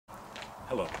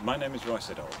Hello, my name is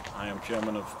Sidall. I am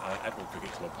chairman of Etwall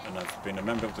Cricket Club and I've been a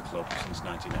member of the club since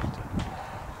 1980.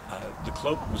 The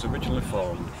club was originally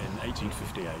formed in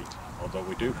 1858, although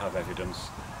we do have evidence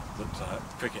that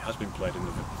cricket has been played in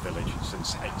the village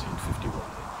since 1851.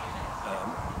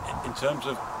 In terms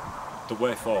of the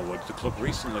way forward, the club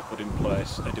recently put in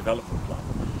place a development plan,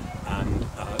 and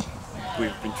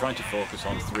we've been trying to focus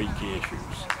on three key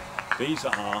issues. These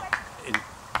are in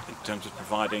terms of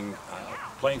providing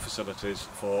playing facilities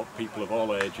for people of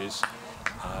all ages,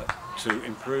 to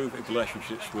improve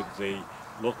relationships with the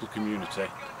local community,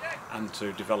 and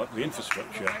to develop the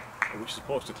infrastructure which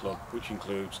supports the club, which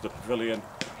includes the pavilion,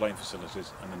 the playing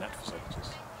facilities and the net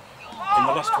facilities. In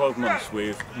the last 12 months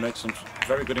we've made some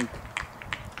very good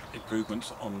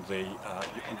improvements on the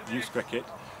youth cricket.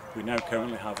 We now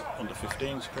currently have under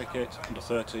 15s cricket, under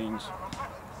 13s,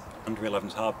 under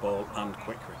 11s hardball and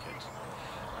quick cricket.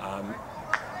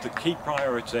 The key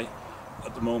priority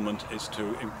at the moment is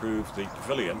to improve the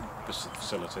pavilion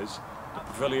facilities. The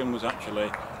pavilion was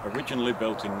actually originally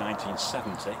built in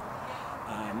 1970,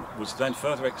 was then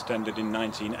further extended in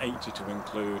 1980 to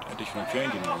include additional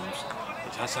changing rooms.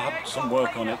 It has had some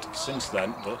work on it since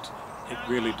then, but it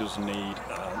really does need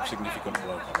significant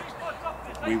work on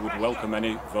it. We would welcome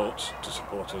any votes to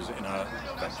support us in our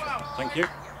venture. Thank you.